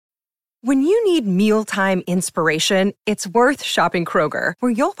When you need mealtime inspiration, it's worth shopping Kroger,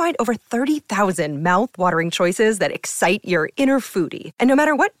 where you'll find over 30,000 mouth-watering choices that excite your inner foodie. And no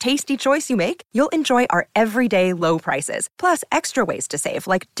matter what tasty choice you make, you'll enjoy our everyday low prices, plus extra ways to save,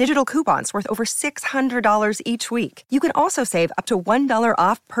 like digital coupons worth over $600 each week. You can also save up to $1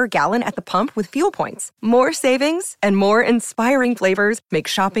 off per gallon at the pump with fuel points. More savings and more inspiring flavors make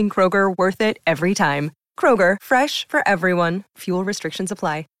shopping Kroger worth it every time. Kroger, fresh for everyone. Fuel restrictions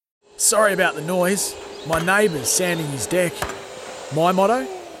apply. Sorry about the noise. My neighbour's sanding his deck. My motto?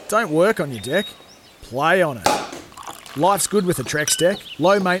 Don't work on your deck, play on it. Life's good with a Trex deck.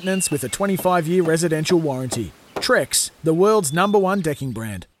 Low maintenance with a 25-year residential warranty. Trex, the world's #1 decking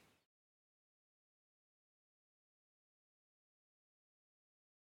brand.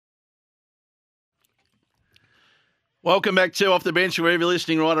 Welcome back to Off the Bench, wherever you're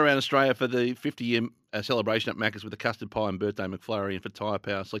listening right around Australia for the 50-year celebration at Macca's with the custard pie and birthday McFlurry, and for Tyre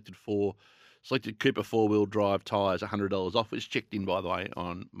Power, selected Cooper 4-wheel drive tyres, $100 off, which checked in, by the way,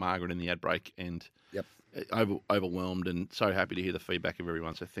 on Margaret in the ad break, and overwhelmed and so happy to hear the feedback of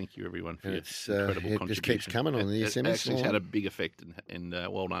everyone. So thank you, everyone, for your incredible contribution. It just keeps coming on the SMS. It actually had a big effect, and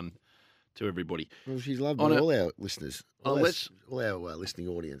well done to everybody. Well, she's loved by all our listeners, all our listening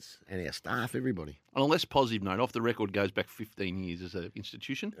audience, and our staff, everybody. On a less positive note, Off the Record goes back 15 years as an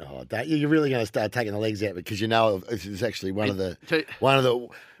institution. Oh, you're really going to start taking the legs out because you know it's actually one of the. It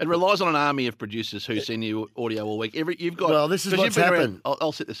relies on an army of producers who send you audio all week. Well, this is what's happened.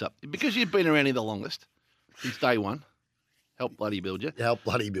 I'll set this up because you've been around here the longest since day one. Help bloody build you.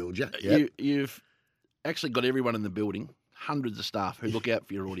 Yep. You've actually got everyone in the building. Hundreds of staff who look out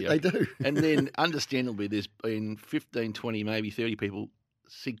for your audio. They do. And then, understandably, there's been 15, 20, maybe 30 people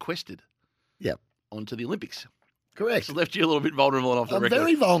sequestered onto the Olympics. Correct. It's left you a little bit vulnerable and off the record. I'm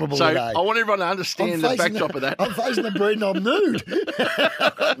very vulnerable so today. I want everyone to understand the backdrop of that. I'm facing the breed and I'm nude.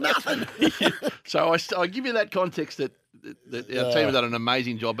 I've got nothing. So I give you that context that our team have done an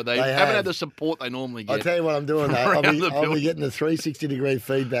amazing job, but they haven't had the support they normally get. I'll tell you what I'm doing, though. I'll be getting the 360-degree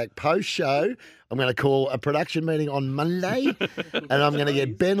feedback post-show. I'm going to call a production meeting on Monday, and I'm going to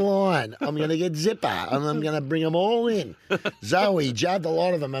get Ben Lyon. I'm going to get Zipper, and I'm going to bring them all in. Zoe, Judd, a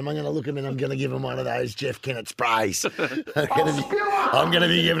lot of them, and I'm going to look at them and I'm going to give them one of those Jeff Kennett sprays. I'm going to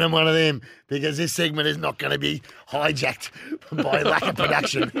be giving them one of them because this segment is not going to be hijacked by lack of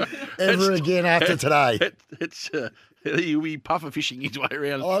production ever again after today. You'll be puffer fishing his way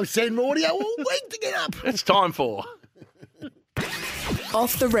around. I've seen audio all week to get up. It's time for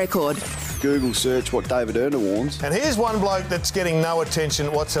Off the Record. Google search what David Erner warns. And here's one bloke that's getting no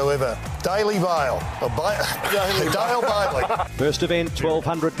attention whatsoever. Daily Vale. Dale Bailey. First event,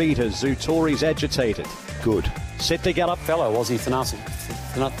 1,200 metres. Zutori's agitated. Good. Set to gallop. Fellow Aussie Thanasi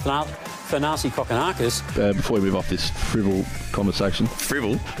Kokonakis. Before we move off this frivol conversation.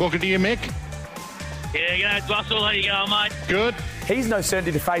 Frivol? Welcome to you, Mick. Yeah, g'day, Russell. How you going, mate? Good. He's no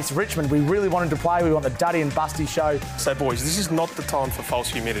certainty to face Richmond. We really want him to play. We want the Duddy and Busty show. So, boys, this is not the time for false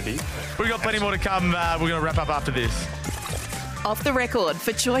humidity. We've got plenty more to come. We're going to wrap up after this. Off the Record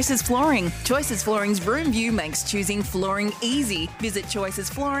for Choices Flooring. Choices Flooring's Room View makes choosing flooring easy. Visit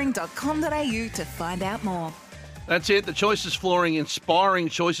choicesflooring.com.au to find out more. That's it. The Choices Flooring Inspiring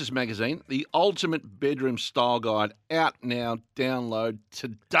Choices magazine, the ultimate bedroom style guide, out now. Download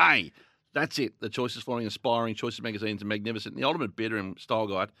today. That's it. The Choices Flooring Inspiring Choices magazines are magnificent. The ultimate bedroom style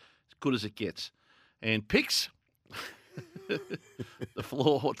guide, as good as it gets. And picks, the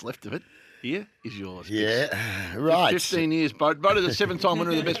floor, what's left of it, here is yours. Yeah, right. 15 years, voted a 7-time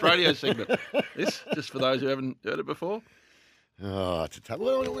winner of the best radio segment. This, just for those who haven't heard it before. Oh, it's a tough.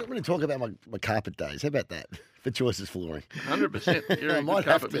 We're going to talk about my carpet days. How about that? For Choices Flooring. 100%. You're I a might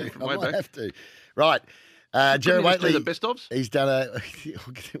good have carpet man to. from I way might back. have to. Right. Jerry Waitley. The best ofs? He's done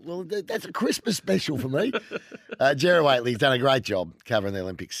well, that's a Christmas special for me. Jerry Waitley's done a great job covering the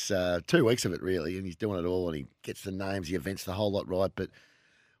Olympics, 2 weeks of it, really, and he's doing it all, and he gets the names, the events, the whole lot right. But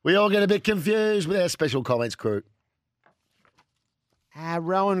we all get a bit confused with our special comments crew.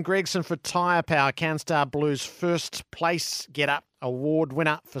 Rowan Gregson for Tyre Power, CanStar Blues first place get-up award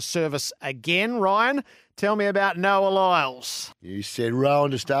winner for service again. Ryan, tell me about Noah Lyles. You said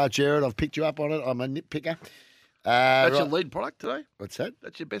Rowan to start, Jared. I've picked you up on it. I'm a nitpicker. That's your lead product today? What's that?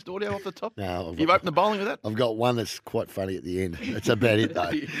 That's your best audio off the top? No. You've opened the bowling with that? I've got one that's quite funny at the end. That's about it,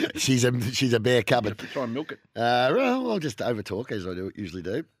 though. She's a bare cupboard. You have to try and milk it. Well, I'll just over-talk, as I usually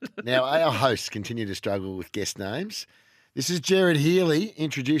do. Now, our hosts continue to struggle with guest names. This is Jared Healy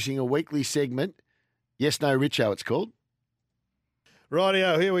introducing a weekly segment. Yes, No, Richo, it's called.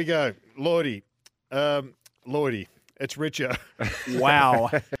 Rightio, here we go. Lloydie. Lloydie. It's Richo. Wow.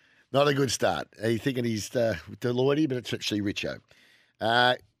 Not a good start. Are you thinking he's to Lloydie, but it's actually Richo.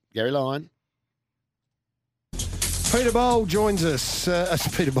 Gary Lyon. Peter Bowl joins us.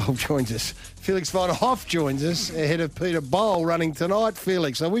 Felix Von Hoff joins us ahead of Peter Bowl running tonight.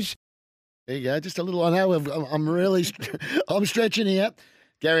 Felix, I wish. There you go. Just a little. I know I'm stretching here.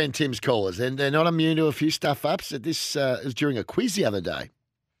 Gary and Tim's callers, and they're not immune to a few stuff-ups. This was during a quiz the other day.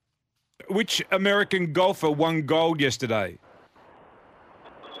 Which American golfer won gold yesterday?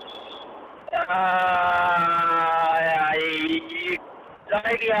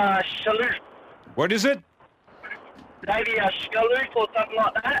 Xavier Chaloux. What is it? Xavier Chaloux or something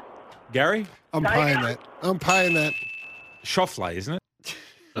like that. Gary? I'm paying that. Schauffele, isn't it?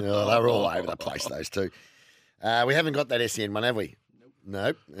 Oh, they were all over the place, those two. We haven't got that SEN one, have we?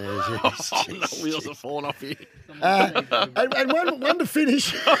 Nope. The wheels are falling off here. And one to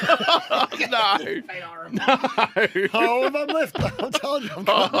finish. No. Oh, if I'm left, I told you I've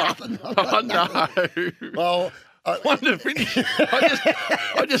got nothing. No. Well, one to finish.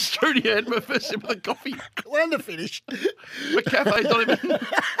 I just threw to your head my first sip of the coffee. One to finish. My cafe's not even.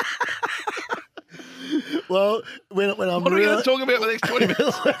 Well, when I'm what are we going to talk about for the next 20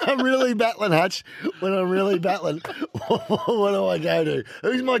 minutes? When I'm really battling, Hutch, what do I go to?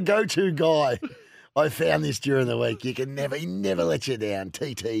 Who's my go-to guy? I found this during the week. He never let you down.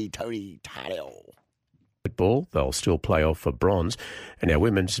 TT Tony Tardell. Ball, they'll still play off for bronze, and our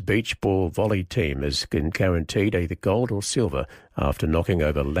women's beach ball volley team is guaranteed either gold or silver after knocking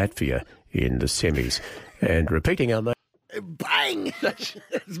over Latvia in the semis. And repeating our name. Bang! That's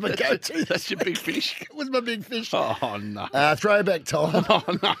my go-to. That's your big fish. It was my big fish. Oh, no. Throwback time. Oh,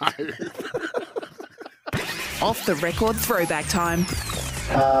 no. Off the record throwback time.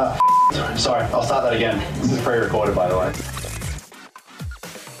 Sorry, I'll start that again. This is pre-recorded, by the way.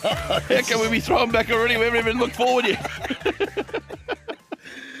 How can we be throwing back already? We haven't even looked forward yet.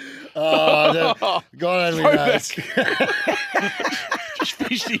 God only knows. Just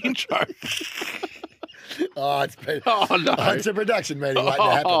finish the intro. It's been. Oh, no. It's a production meeting waiting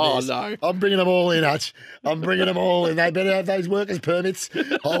to happen. No. I'm bringing them all in, Hutch. I'm bringing them all in. They better have those workers' permits.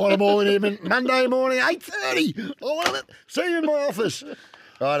 I want them all in here Monday morning, 8:30. I want them. See you in my office.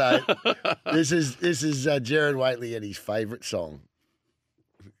 Righto. This is Gerard Whateley and his favourite song.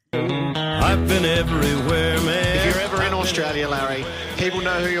 I've been everywhere, man. If you're ever in Australia, Larry, people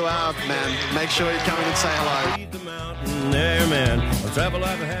know who you are, man. Make sure you come in and say hello. There, man. I travel,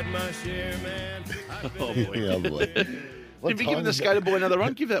 I've had my share, man. Oh, boy. Oh, boy. Did we give the Skater Boy another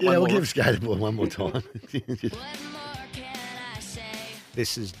run? Give that one we'll more. give Skater Boy one more time.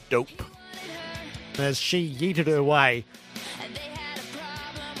 This is dope. As she yeeted her way.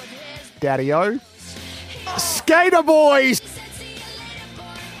 Daddy-o. Skater Boys!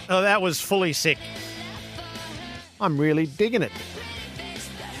 Oh, that was fully sick. I'm really digging it.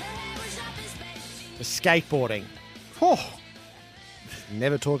 The skateboarding. Oh,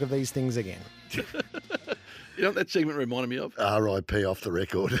 never talk of these things again. You know what that segment reminded me of? R.I.P. off the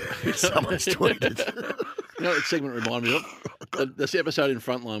record. Someone's tweeted. You know what that segment reminded me of? This episode in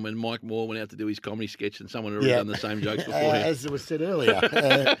Frontline when Mike Moore went out to do his comedy sketch and someone had already done the same jokes before him. As was said earlier.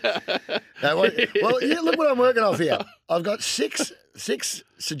 Look what I'm working off here. I've got six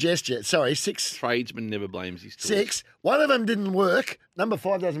suggestions. Sorry, 6. Tradesman never blames his tools. 6. One of them didn't work. Number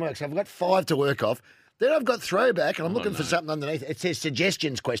 5 doesn't work. So I've got 5 to work off. Then I've got throwback, and I'm looking for something underneath. It says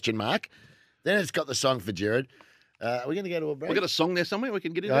suggestions, ? Then it's got the song for Gerard. Are we going to go to a break? We've got a song there somewhere we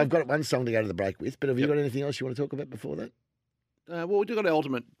can get into? I've got one song to go to the break with, but have you got anything else you want to talk about before that? Well, we've got our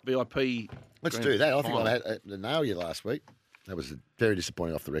ultimate VIP. Let's do that. I think I had to nail you last week. That was very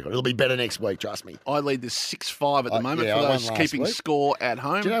disappointing off the record. It'll be better next week, trust me. I lead this 6-5 at the moment for those keeping score at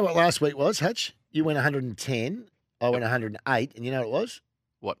home. Do you know what last week was, Hutch? You went 110, I went 108, and you know what it was?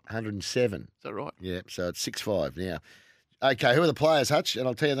 What? 107. Is that right? Yeah, so it's 6-5 now. Okay, who are the players, Hutch? And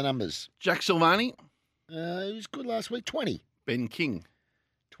I'll tell you the numbers. Jack Silvani. He was good last week, 20. Ben King.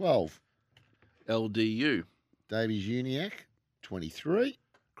 12. LDU. Davies Uniac, 23.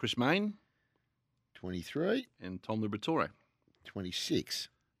 Chris Main. 23. And Tom Liberatore. 26.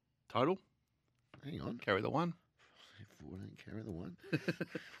 Total? Hang on. Carry the 1. 14, carry the 1.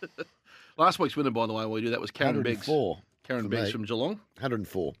 Last week's winner, by the way, while we do that, was Karen Beggs. 104. Karen Beggs from Geelong.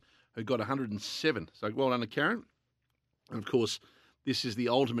 104. Who got 107. So well done to Karen. And, of course, this is the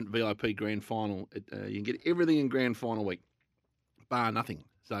ultimate VIP grand final. You can get everything in grand final week, bar nothing.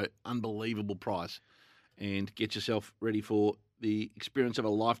 So unbelievable price. And get yourself ready for the experience of a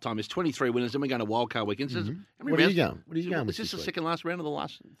lifetime. There's 23 winners. Then we're going to wildcard weekend. Mm-hmm. What are you going? What are you going with Is this the week? second last round or the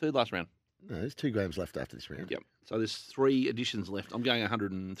third last round? No, there's 2 games left after this round. Yep. So there's 3 editions left. I'm going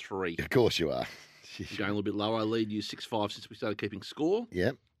 103. Of course you are. You're going a little bit lower. I lead you 6-5 since we started keeping score.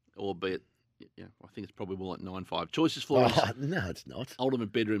 Yep. Albeit Yeah, I think it's probably more like 9.5. Choices Flooring. Oh, no, it's not.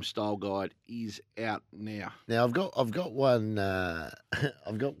 Ultimate Bedroom Style Guide is out now. Now I've got one.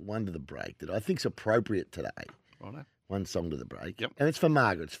 I've got one to the break that I think's appropriate today. Righto. One song to the break. Yep. And it's for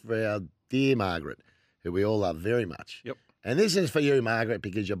Margaret. It's for our dear Margaret, who we all love very much. Yep. And this is for you, Margaret,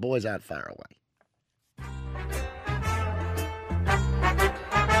 because your boys aren't far away.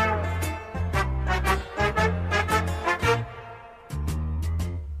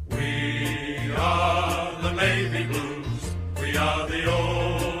 We are the Navy Blues. We are the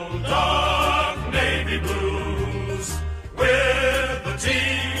old dark Navy Blues. We're the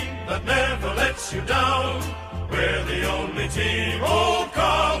team that never lets you down. We're the only team old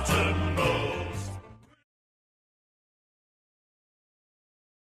Carlton knows.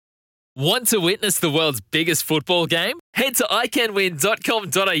 Want to witness the world's biggest football game? Head to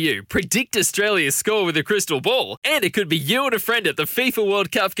iCanWin.com.au, predict Australia's score with a crystal ball, and it could be you and a friend at the FIFA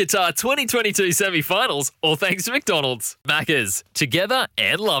World Cup Qatar 2022 semi-finals, all thanks to McDonald's. Maccas, together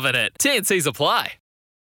and loving it. TNCs apply.